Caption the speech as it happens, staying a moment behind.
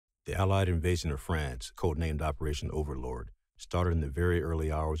The Allied invasion of France, codenamed Operation Overlord, started in the very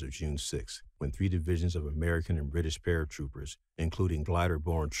early hours of June 6, when 3 divisions of American and British paratroopers, including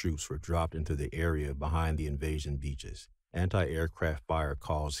glider-borne troops, were dropped into the area behind the invasion beaches. Anti-aircraft fire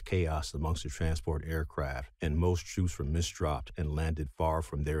caused chaos amongst the transport aircraft, and most troops were misdropped and landed far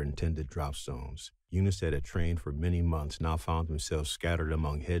from their intended drop zones. Units that had trained for many months now found themselves scattered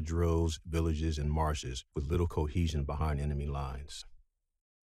among hedgerows, villages, and marshes with little cohesion behind enemy lines.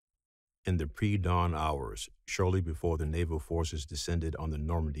 In the pre-dawn hours, shortly before the naval forces descended on the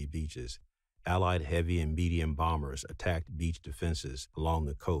Normandy beaches, Allied heavy and medium bombers attacked beach defenses along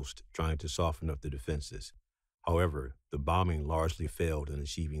the coast, trying to soften up the defenses. However, the bombing largely failed in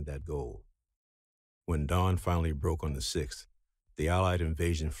achieving that goal. When dawn finally broke on the 6th, the Allied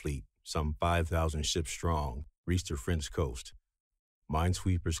invasion fleet, some 5,000 ships strong, reached the French coast.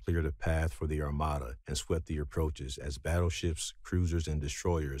 Minesweepers cleared a path for the Armada and swept the approaches as battleships, cruisers, and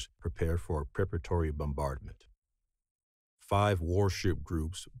destroyers prepared for a preparatory bombardment. 5 warship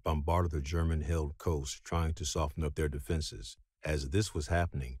groups bombarded the German-held coast, trying to soften up their defenses. As this was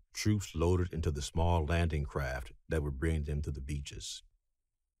happening, troops loaded into the small landing craft that would bring them to the beaches.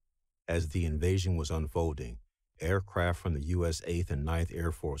 As the invasion was unfolding, aircraft from the U.S. 8th and 9th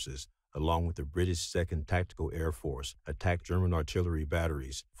Air Forces, along with the British 2nd Tactical Air Force, attacked German artillery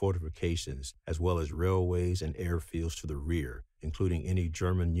batteries, fortifications, as well as railways and airfields to the rear, including any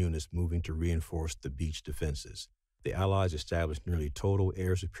German units moving to reinforce the beach defenses. The Allies established nearly total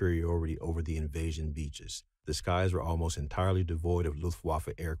air superiority over the invasion beaches. The skies were almost entirely devoid of Luftwaffe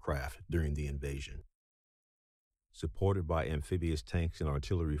aircraft during the invasion. Supported by amphibious tanks and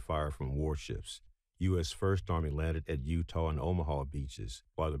artillery fire from warships, U.S. First Army landed at Utah and Omaha beaches,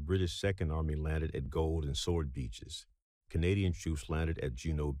 while the British Second Army landed at Gold and Sword beaches. Canadian troops landed at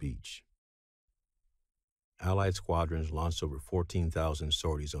Juno Beach. Allied squadrons launched over 14,000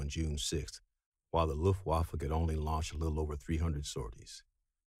 sorties on June 6th, while the Luftwaffe could only launch a little over 300 sorties.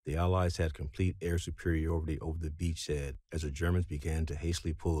 The Allies had complete air superiority over the beachhead as the Germans began to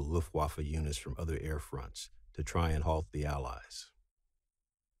hastily pull Luftwaffe units from other air fronts to try and halt the Allies.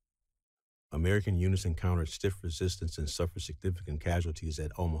 American units encountered stiff resistance and suffered significant casualties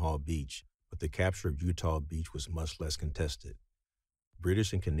at Omaha Beach, but the capture of Utah Beach was much less contested.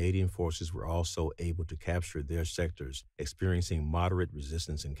 British and Canadian forces were also able to capture their sectors, experiencing moderate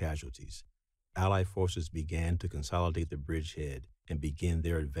resistance and casualties. Allied forces began to consolidate the bridgehead and begin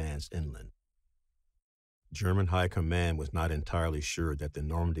their advance inland. German High Command was not entirely sure that the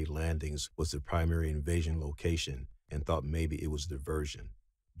Normandy landings was the primary invasion location and thought maybe it was diversion.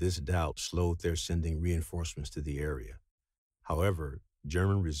 This doubt slowed their sending reinforcements to the area. However,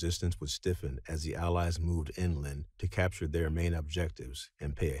 German resistance would stiffen as the Allies moved inland to capture their main objectives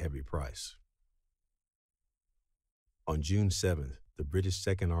and pay a heavy price. On June 7th, the British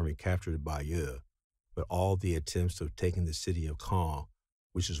Second Army captured Bayeux, but all the attempts of taking the city of Caen,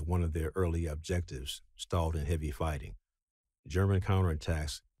 which is one of their early objectives, stalled in heavy fighting. German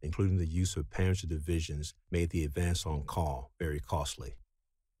counterattacks, including the use of Panzer divisions, made the advance on Caen very costly.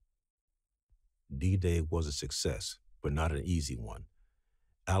 D-Day was a success, but not an easy one.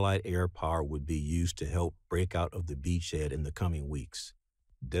 Allied air power would be used to help break out of the beachhead in the coming weeks.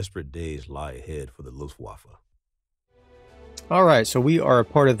 Desperate days lie ahead for the Luftwaffe. All right, so we are a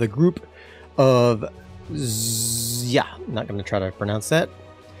part of the group of I'm not going to try to pronounce that.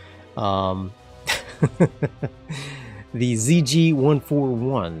 The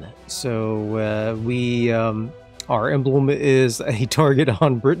ZG-141. So our emblem is a target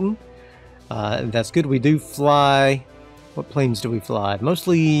on Britain. That's good. We do fly. What planes do we fly?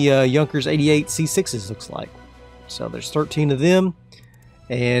 Mostly Junkers 88 C6s, looks like. So there's 13 of them.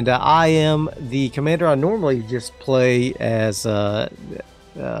 And I am the commander. I normally just play as by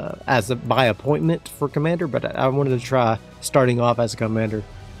appointment for commander, but I wanted to try starting off as a commander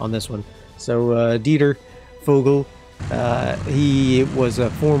on this one. So Dieter Vogel, he was a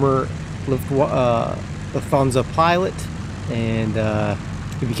former Lufthansa pilot, and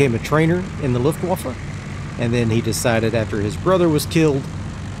he became a trainer in the Luftwaffe. And then he decided after his brother was killed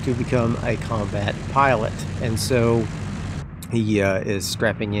to become a combat pilot. And so he is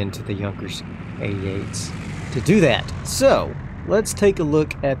strapping into the Junkers 88s to do that. So let's take a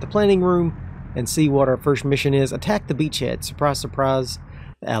look at the planning room and see what our first mission is. Attack the beachhead. Surprise, surprise.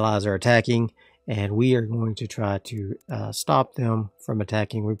 The Allies are attacking, and we are going to try to stop them from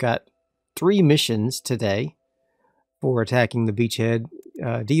attacking. We've got 3 missions today for attacking the beachhead.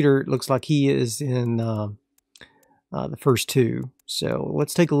 Dieter looks like he is in the first 2. So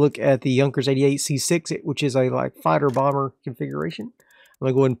let's take a look at the Junkers 88 C6, which is a fighter bomber configuration.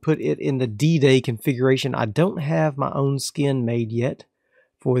 I'm going to go ahead and put it in the D-Day configuration. I don't have my own skin made yet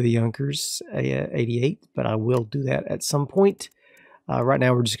for the Junkers 88, but I will do that at some point. Right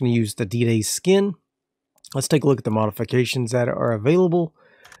now, we're just going to use the D-Day skin. Let's take a look at the modifications that are available.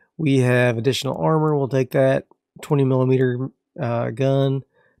 We have additional armor. We'll take that. 20mm gun,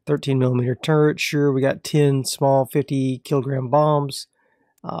 13mm turret. Sure, we got 10 small 50-kilogram bombs.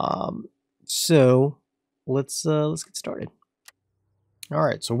 So let's get started. All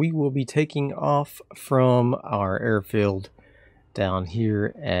right, so we will be taking off from our airfield down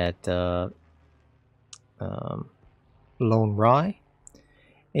here at Lone Rye,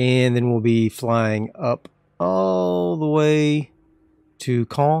 and then we'll be flying up all the way to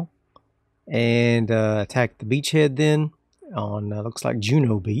Caen and attack the beachhead then on looks like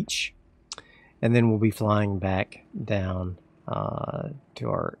Juno Beach, and then we'll be flying back down to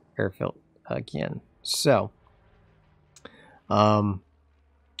our airfield again. So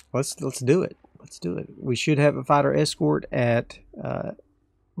let's do it. Let's do it. We should have a fighter escort at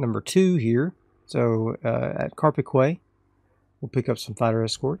number 2 here. So at Carpiquet, we'll pick up some fighter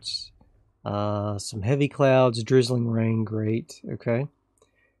escorts. Some heavy clouds, drizzling rain, great. Okay.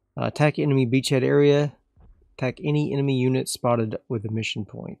 Attack enemy beachhead area. Attack any enemy unit spotted with a mission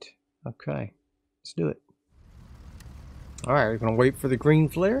point. Okay, let's do it. Alright, we're going to wait for the green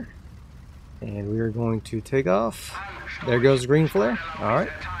flare. And we are going to take off. There goes the green flare. Alright.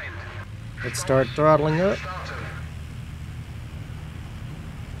 Let's start throttling up.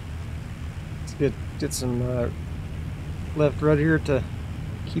 Let's get some left rudder here to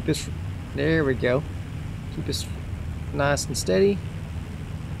keep us. There we go. Keep us nice and steady.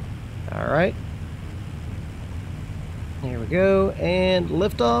 Alright. There we go. And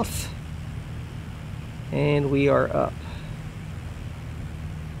lift off. And we are up.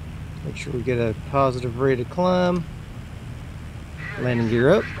 Make sure we get a positive rate of climb. Landing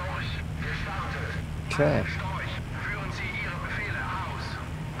gear up. Okay.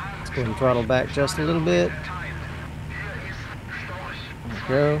 Let's go ahead and throttle back just a little bit. There we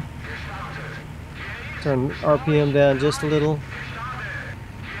go. Turn RPM down just a little.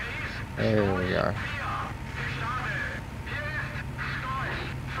 There we are.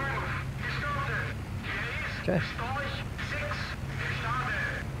 Okay.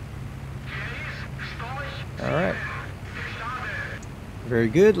 Alright. Very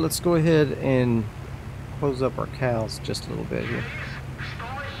good. Let's go ahead and close up our cows just a little bit here.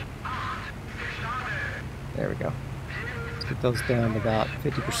 There we go. Let's get those down to about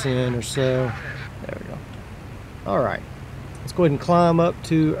 50% or so. There we go. Alright. Let's go ahead and climb up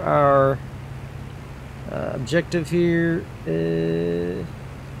to our objective here.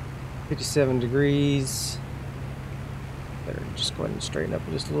 57 degrees. Better just go ahead and straighten up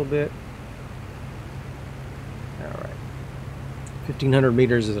just a little bit. Alright. 1,500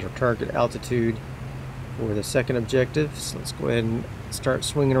 meters is our target altitude for the second objective. So let's go ahead and start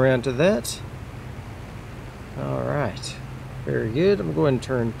swinging around to that. Alright. Very good. I'm going to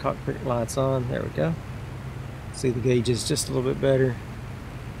go ahead and turn cockpit lights on. There we go. See the gauges just a little bit better.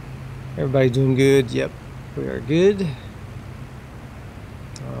 Everybody doing good? Yep, we are good.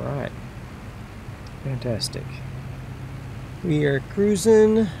 Alright. Fantastic. We are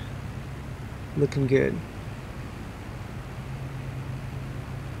cruising. Looking good.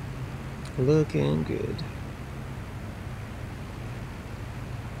 Looking good.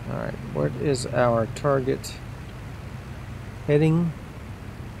 Alright, what is our target heading?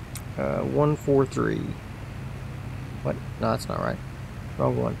 143. What? No, that's not right.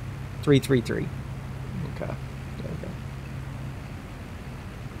 Wrong one. 333. Okay. There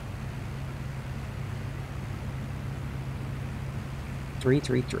we go.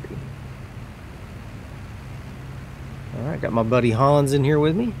 .333. Alright, got my buddy Hans in here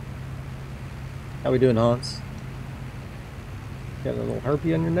with me. How we doing, Hans? Got a little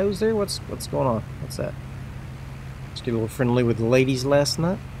herpy on your nose there? What's going on? What's that? Just get a little friendly with the ladies last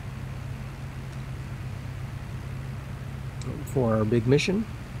night for our big mission.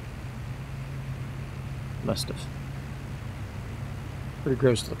 Must have. Pretty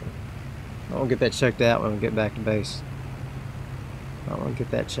gross looking. I'll get that checked out when we get back to base. I want to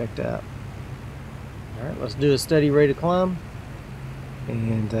get that checked out. Alright, let's do a steady rate of climb.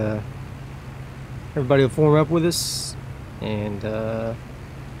 And everybody will form up with us. And we'll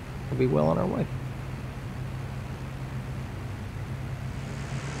be well on our way.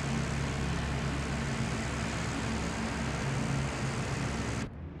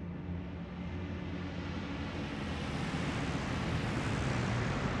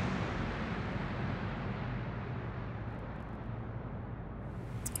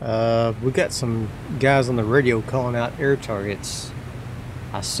 We got some guys on the radio calling out air targets.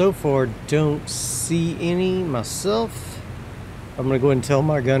 I so far don't see any myself. I'm going to go ahead and tell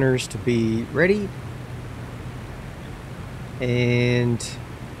my gunners to be ready. And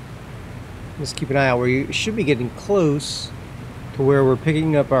let's keep an eye out. We should be getting close to where we're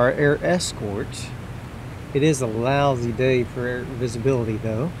picking up our air escort. It is a lousy day for air visibility,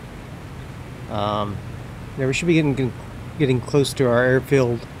 though. Yeah, we should be getting close to our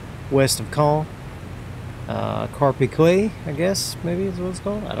airfield west of Caen. Carpiquet, I guess, maybe is what it's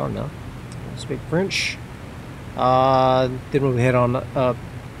called. I don't know. I don't speak French. Then we'll head on up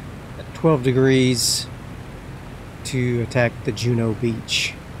at 12 degrees to attack the Juno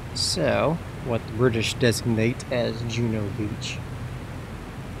Beach. So, what the British designate as Juno Beach.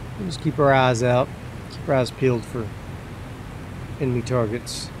 We'll just keep our eyes out, keep our eyes peeled for enemy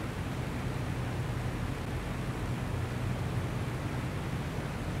targets.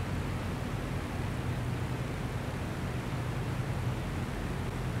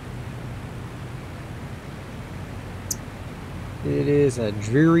 It is a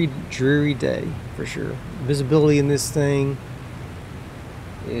dreary, dreary day for sure. Visibility in this thing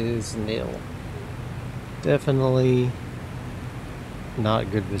is nil. Definitely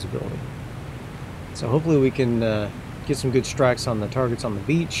not good visibility. So hopefully we can get some good strikes on the targets on the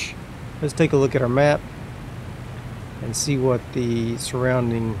beach. Let's take a look at our map and see what the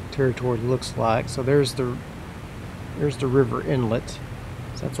surrounding territory looks like. So there's the river inlet.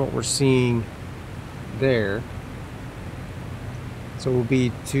 So that's what we're seeing there. So we'll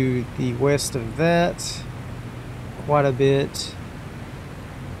be to the west of that quite a bit.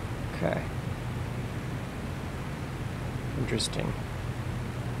 Okay. Interesting.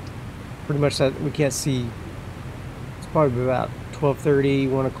 Pretty much that we can't see. It's probably about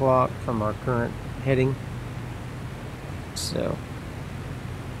 12:30, 1 o'clock from our current heading. So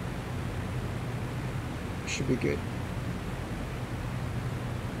should be good.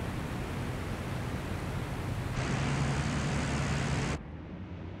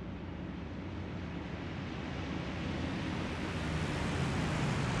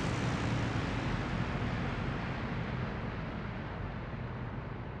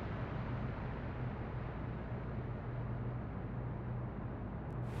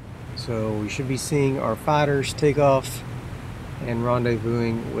 So we should be seeing our fighters take off and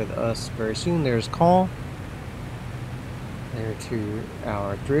rendezvousing with us very soon. There's Caen. There to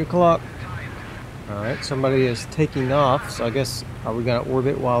our 3 o'clock. Alright, somebody is taking off. So I guess, are we going to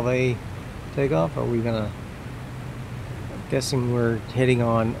orbit while they take off? Or are we going to... I'm guessing we're heading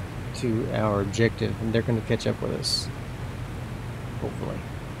on to our objective and they're going to catch up with us. Hopefully.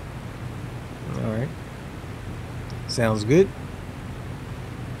 Alright. Sounds good.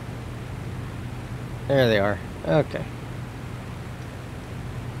 There they are. Okay.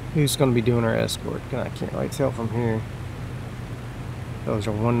 Who's going to be doing our escort? I can't really tell from here. Those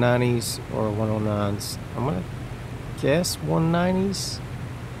are 190s or 109s. I'm going to guess 190s.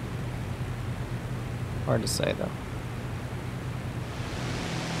 Hard to say though.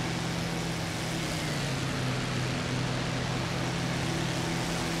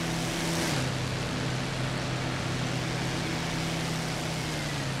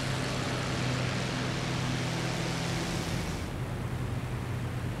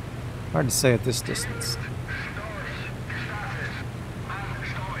 Hard to say at this distance.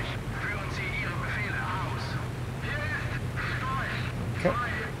 Okay.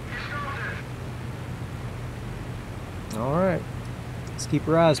 Alright. Let's keep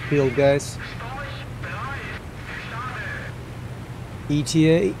our eyes peeled, guys.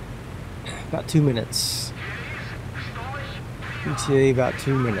 ETA, about 2 minutes. ETA, about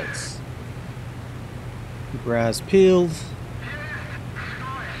 2 minutes. Keep our eyes peeled.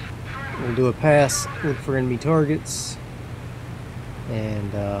 We'll do a pass, look for enemy targets,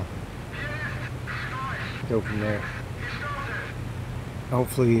 and go from there.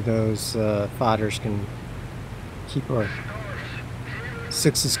 Hopefully those fighters can keep our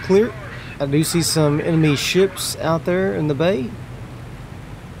sixes clear. I do see some enemy ships out there in the bay.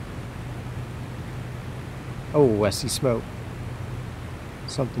 Oh, I see smoke.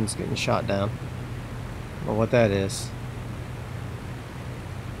 Something's getting shot down. I don't know what that is.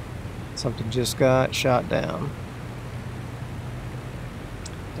 Something just got shot down.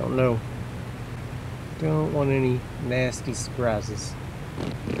 Don't know. Don't want any nasty surprises.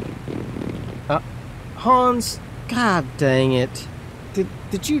 Hans, god dang it.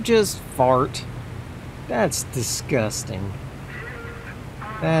 Did you just fart? That's disgusting.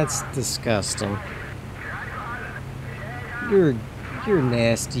 That's disgusting. You're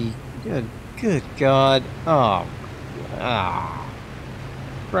nasty. Good God. Oh. Ah.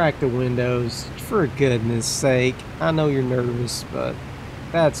 Crack the windows, for goodness sake. I know you're nervous, but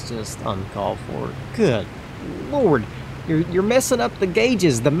that's just uncalled for. Good Lord. You're messing up the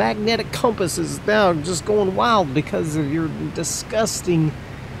gauges. The magnetic compass is now just going wild because of your disgusting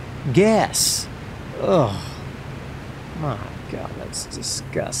gas. Ugh. My God, that's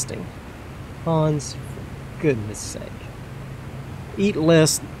disgusting. Hans, for goodness sake. Eat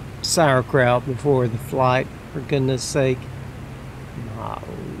less sauerkraut before the flight, for goodness sake. My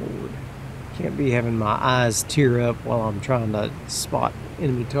Lord. Can't be having my eyes tear up while I'm trying to spot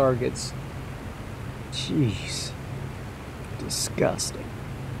enemy targets. Jeez. Disgusting.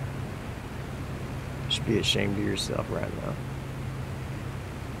 You should be ashamed of yourself right now.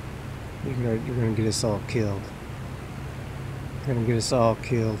 You're gonna get us all killed. You're gonna get us all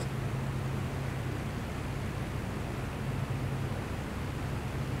killed.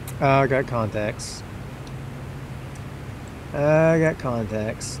 I got contacts.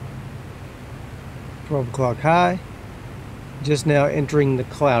 12 o'clock high. Just now entering the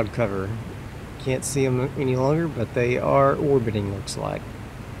cloud cover. Can't see them any longer, but they are orbiting, looks like.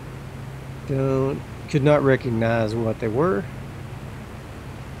 Could not recognize what they were.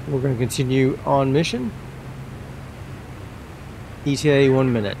 We're going to continue on mission. ETA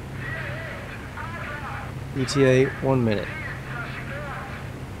 1 minute. ETA 1 minute.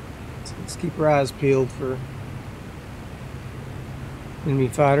 So let's keep our eyes peeled for enemy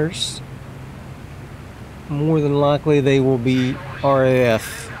fighters. More than likely they will be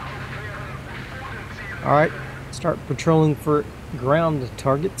RAF. Alright, start patrolling for ground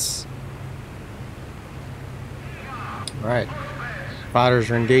targets. Alright,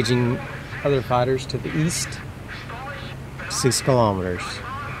 fighters are engaging other fighters to the east. 6 kilometers.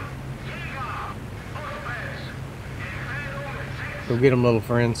 Go get them, little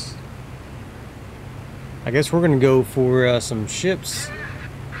friends. I guess we're going to go for some ships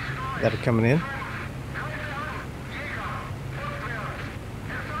that are coming in.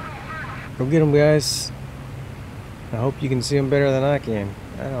 Go get them, guys. I hope you can see them better than I can.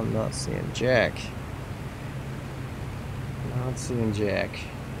 I'm not seeing jack. Not seeing jack.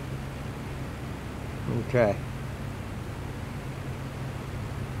 Okay.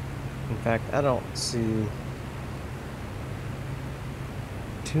 In fact, I don't see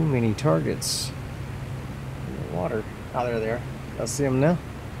too many targets in the water. Oh, they're there. I see them now.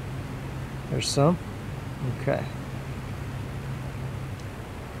 There's some. Okay.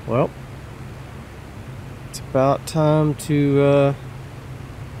 Well, it's about time to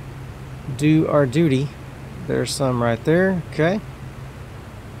do our duty. There's some right there. Okay.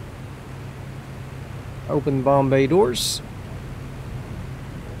 Open the bomb bay doors.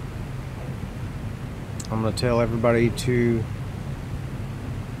 I'm going to tell everybody to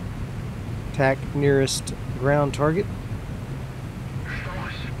attack nearest ground target.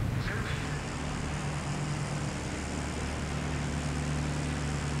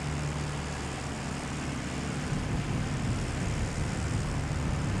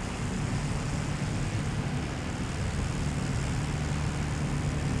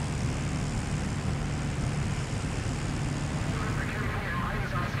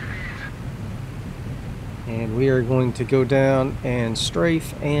 And we are going to go down and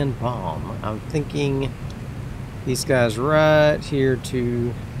strafe and bomb. I'm thinking these guys right here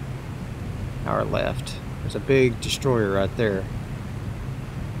to our left. There's a big destroyer right there.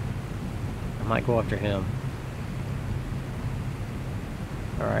 I might go after him.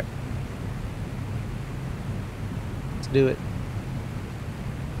 Alright. Let's do it.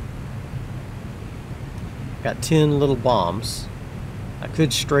 Got 10 little bombs. I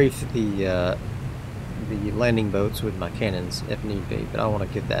could strafe the landing boats with my cannons if need be, but I want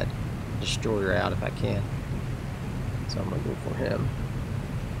to get that destroyer out if I can. So I'm going to go for him.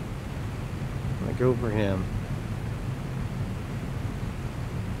 I'm going to go for him.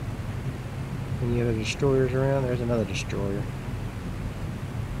 Any other destroyers around? There's another destroyer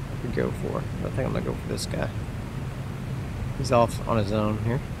I could go for. I think I'm going to go for this guy. He's off on his own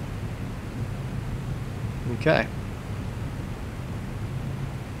here. Okay.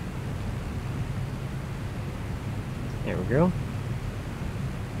 There we go.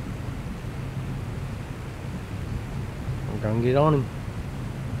 We're gonna get on him.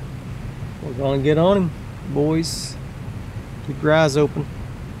 We're gonna get on him, boys. Keep your eyes open.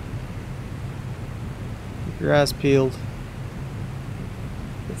 Keep your eyes peeled.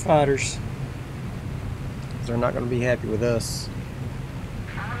 The fighters. They're not gonna be happy with us.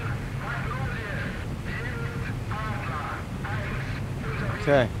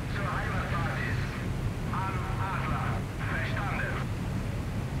 Okay.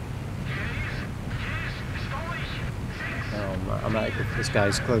 I might get this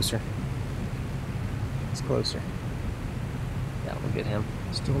guy's closer. It's closer. Yeah, we'll get him.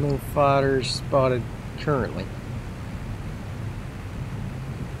 Still no fighters spotted currently.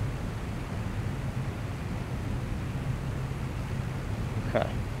 Okay.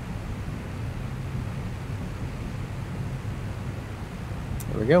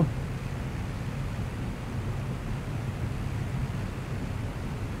 There we go.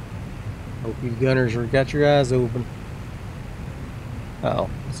 Hope you gunners got your eyes open. Uh oh,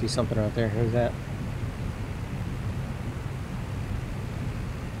 I see something right there. Who's that?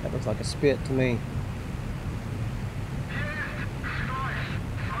 That looks like a spit to me.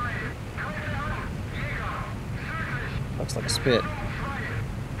 Looks like a spit.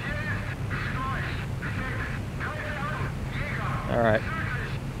 Alright.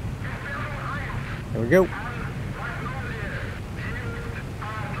 There we go.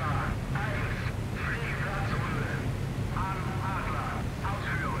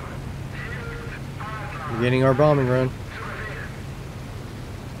 Beginning our bombing run.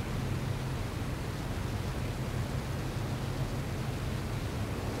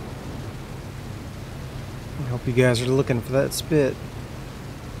 I hope you guys are looking for that spit.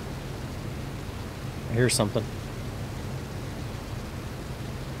 I hear something.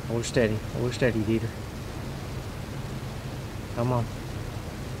 Hold steady, Dieter. Come on.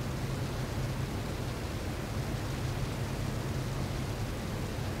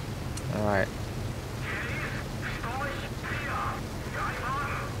 Alright.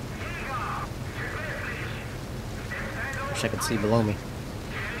 Wish I could see below me.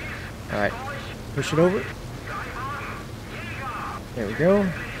 Alright. Push it over. There we go.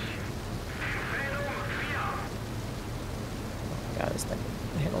 Oh God, this thing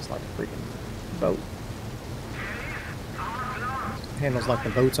handles like a freaking boat. Handles like the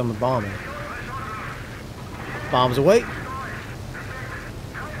boats I'm bombing. Bombs away.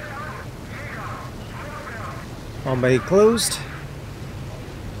 Bomb bay closed.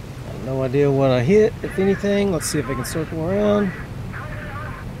 I have no idea what I hit, if anything. Let's see if I can circle around.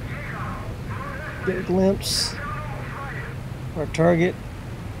 Get a glimpse. Our target.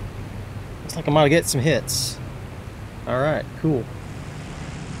 Looks like I might get some hits. Alright, cool.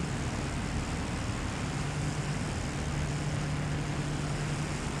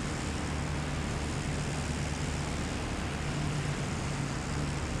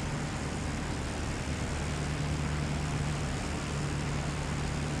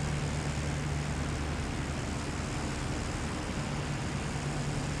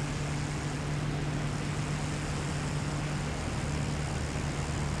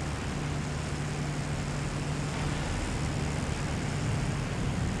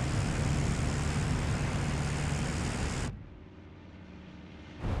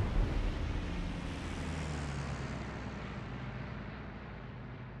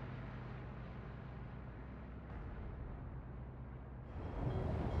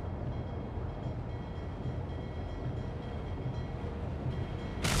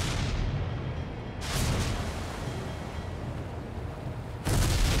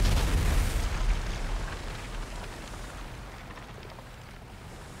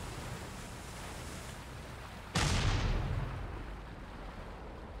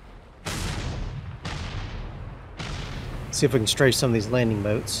 See if we can stray some of these landing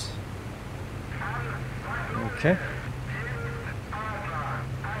boats. Okay.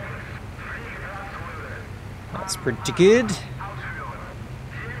 That's pretty good.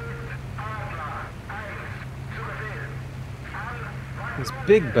 These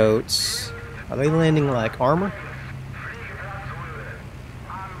big boats, are they landing like armor?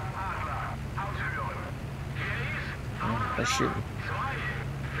 Oh, they're shooting.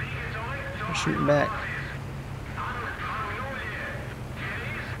 They're shooting back.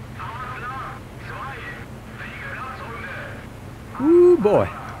 Ooh, boy.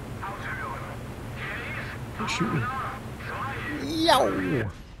 They're shooting. Yow!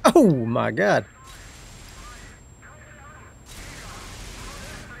 Oh, my God.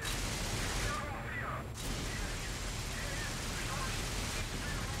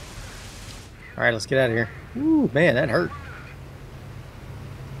 Alright, let's get out of here. Ooh, man, that hurt.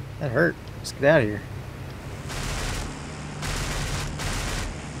 That hurt. Let's get out of here.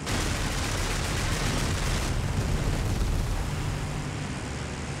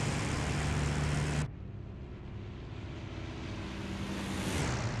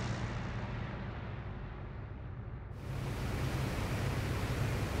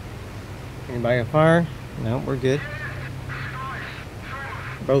 Anybody on fire? No, we're good.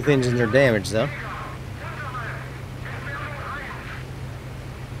 Both engines are damaged, though.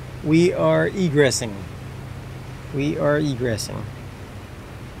 We are egressing. We are egressing.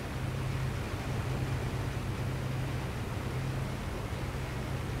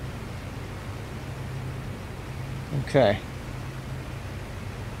 Okay.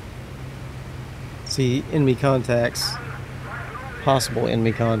 See enemy contacts possible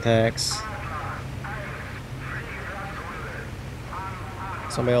enemy contacts.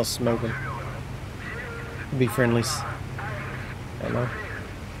 Somebody else smoking. Be friendlies. I don't know.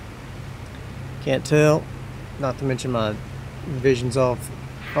 Can't tell. Not to mention my vision's all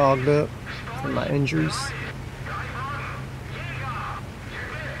fogged up from my injuries.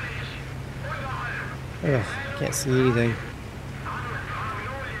 Ugh, can't see anything.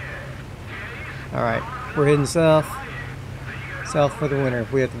 Alright, we're heading south. South for the winter.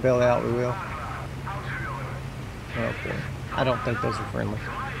 If we have to bail out, we will. Oh boy. I don't think those are friendly.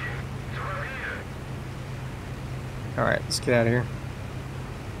 Alright, let's get out of here.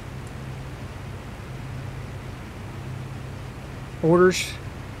 Orders.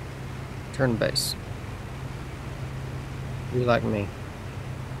 Turn base. Be like me.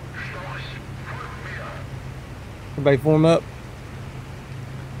 Everybody form up.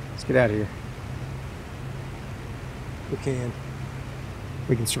 Let's get out of here. We can.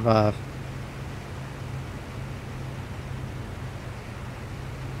 We can survive.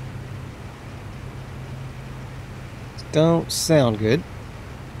 Don't sound good.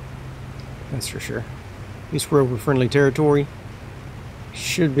 That's for sure. At least we're over friendly territory.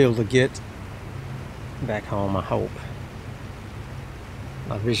 Should be able to get back home, I hope.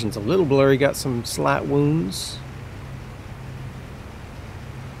 My vision's a little blurry. Got some slight wounds.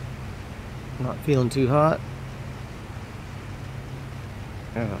 Not feeling too hot.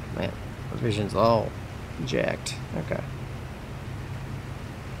 Oh man, my vision's all jacked. Okay.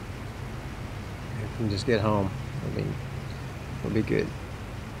 I can just get home. It'll be good.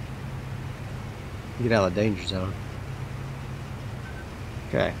 Get out of the danger zone.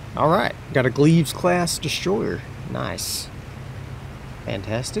 Okay. Alright. Got a Gleaves class destroyer. Nice.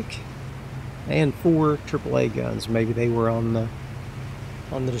 Fantastic. And 4 AAA guns. Maybe they were on the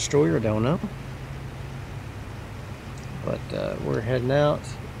destroyer, I don't know. But we're heading out.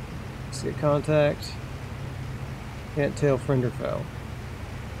 Let's get contact. Can't tell friend or foe.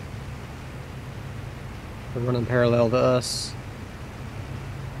 They're running parallel to us.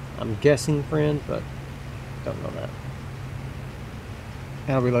 I'm guessing friend, but don't know that.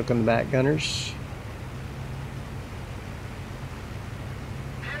 How we look on the back, gunners?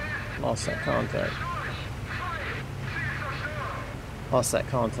 Lost that contact. Lost that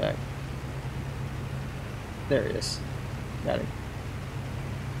contact. There he is. Got him.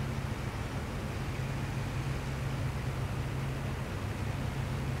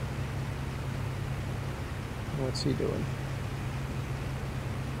 What's he doing?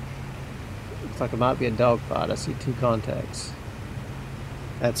 Looks like it might be a dogfight. I see 2 contacts.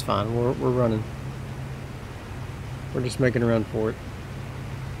 That's fine. We're running. We're just making a run for it.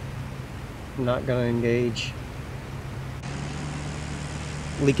 I'm not gonna engage.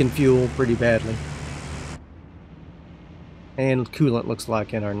 Leaking fuel pretty badly. And coolant looks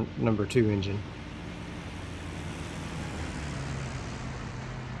like in our number 2 engine.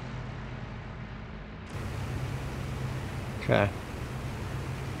 Okay.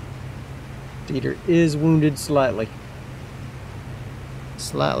 Dieter is wounded slightly.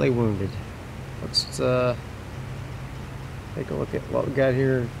 Slightly wounded. Let's take a look at what we got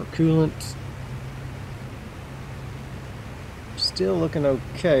here for coolant. Still looking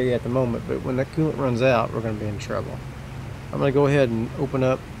okay at the moment, but when that coolant runs out, we're going to be in trouble. I'm going to go ahead and open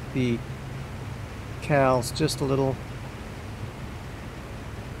up the cals just a little.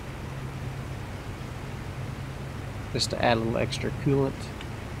 Just to add a little extra coolant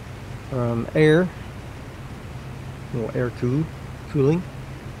from air. A little air cooling.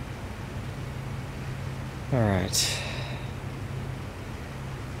 Alright.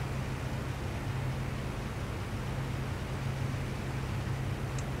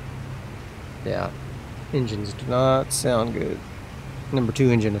 Yeah, engines do not sound good. Number 2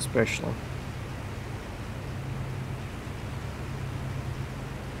 engine especially.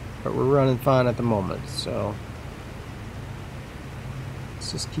 But we're running fine at the moment, so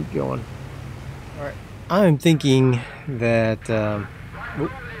let's just keep going. Alright, I'm thinking that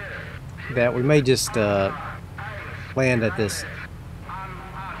that we may just land at this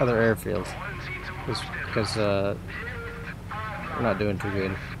other airfield, just because we're not doing too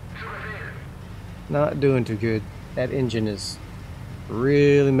good. Not doing too good. That engine is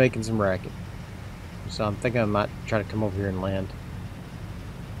really making some racket. So I'm thinking I might try to come over here and land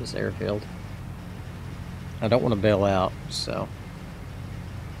this airfield. I don't want to bail out, so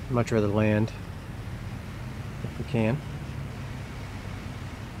I'd much rather land if we can.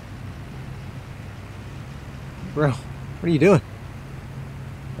 Bro, what are you doing?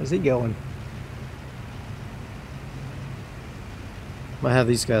 How's he going? Might have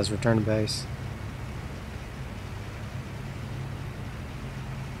these guys return to base.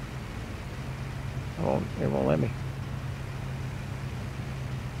 on. It won't let me.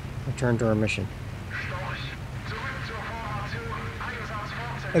 Return to our mission.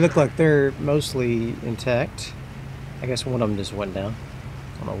 They look like they're mostly intact. I guess one of them just went down.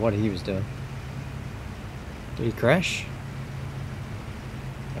 I don't know what he was doing. Did he crash?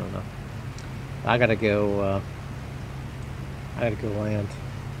 I don't know. I gotta go land.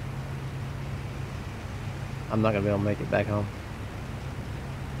 I'm not gonna be able to make it back home.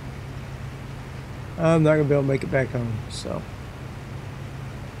 I'm not gonna be able to make it back home, so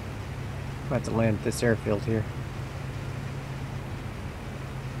I have to land at this airfield here.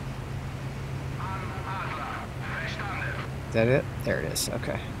 Is that it? There it is.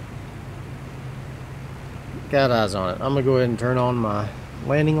 Okay. Got eyes on it. I'm gonna go ahead and turn on my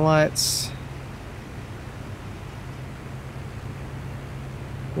landing lights.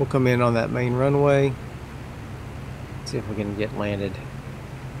 We'll come in on that main runway. See if we can get landed.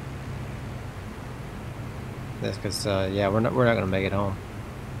 That's because, yeah, we're not gonna make it home.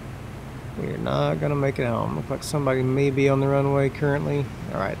 We're not gonna make it home. Looks like somebody may be on the runway currently.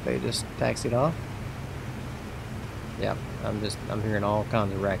 All right, they just taxied off. Yep, I'm hearing all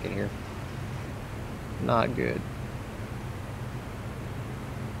kinds of racket here. Not good.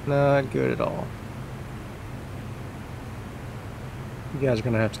 Not good at all. You guys are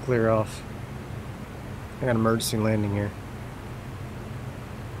gonna have to clear off. I got an emergency landing here.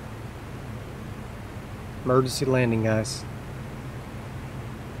 Emergency landing, guys.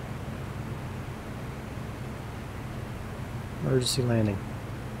 Emergency landing.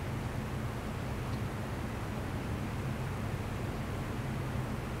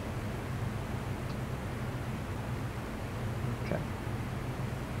 Okay.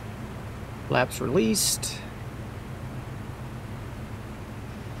 Flaps released.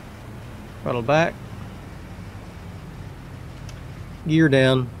 Throttle back. Gear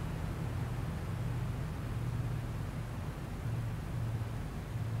down.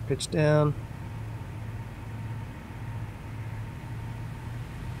 Pitch down.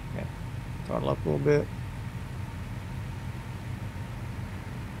 Okay. Throttle up a little bit.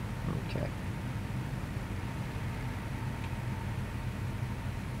 Okay.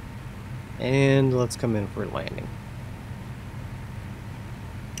 And let's come in for a landing.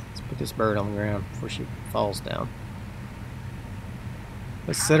 Let's put this bird on the ground before she falls down.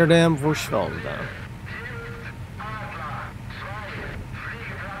 Let's set her down before she falls down.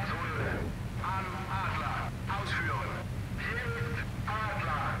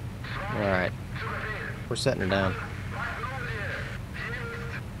 Alright. We're setting her down.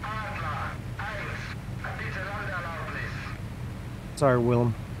 Sorry,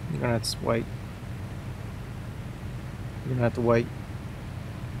 Willem. You're gonna have to wait. You're gonna have to wait.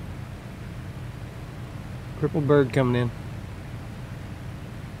 Crippled bird coming in.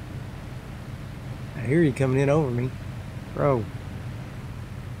 I hear you coming in over me. Bro.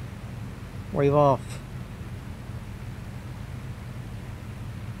 Wave off.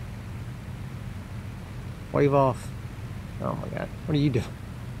 Wave off. Oh my god. What are you doing?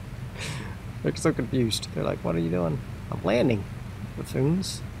 They're so confused. They're like, what are you doing? I'm landing.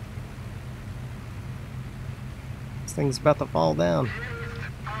 Buffoons. This thing's about to fall down.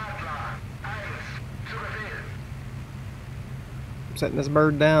 I'm setting this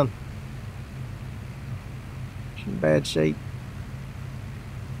bird down. She's in bad shape.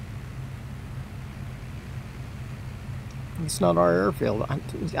 It's not our airfield.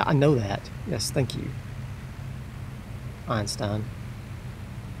 I know that. Yes, thank you, Einstein.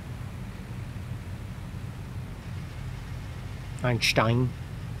 Einstein.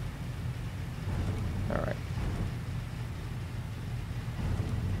 All right.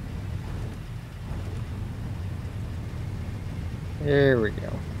 There we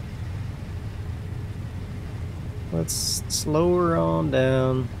go. Let's slow her on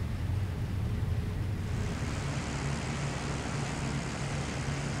down.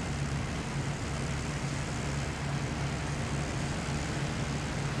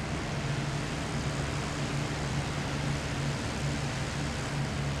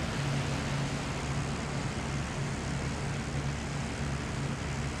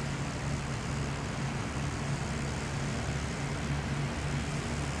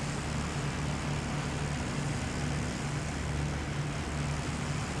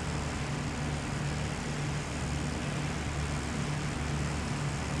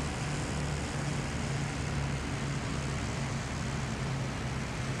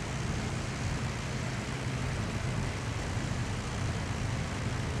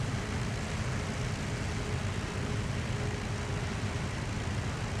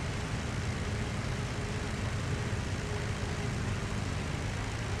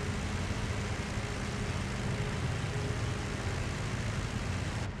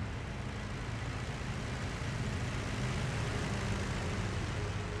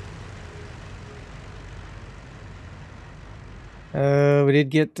 We did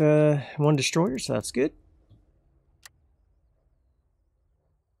get 1 destroyer, so that's good.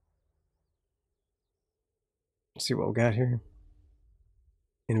 Let's see what we got here.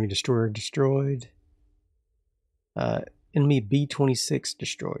 Enemy destroyer destroyed. Enemy B-26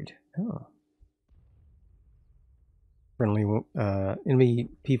 destroyed. Oh. Friendly enemy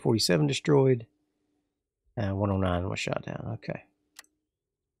P-47 destroyed. 109 was shot down. Okay.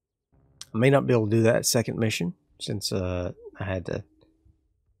 I may not be able to do that second mission since I had to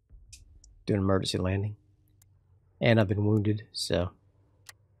do an emergency landing. And I've been wounded, so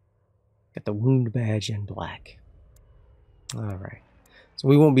got the wound badge in black. Alright. So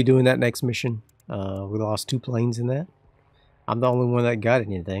we won't be doing that next mission. We lost 2 planes in that. I'm the only one that got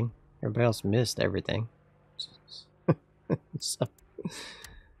anything. Everybody else missed everything. So,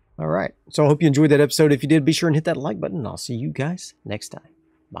 alright. So I hope you enjoyed that episode. If you did, be sure and hit that like button. I'll see you guys next time.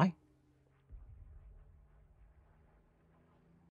 Bye.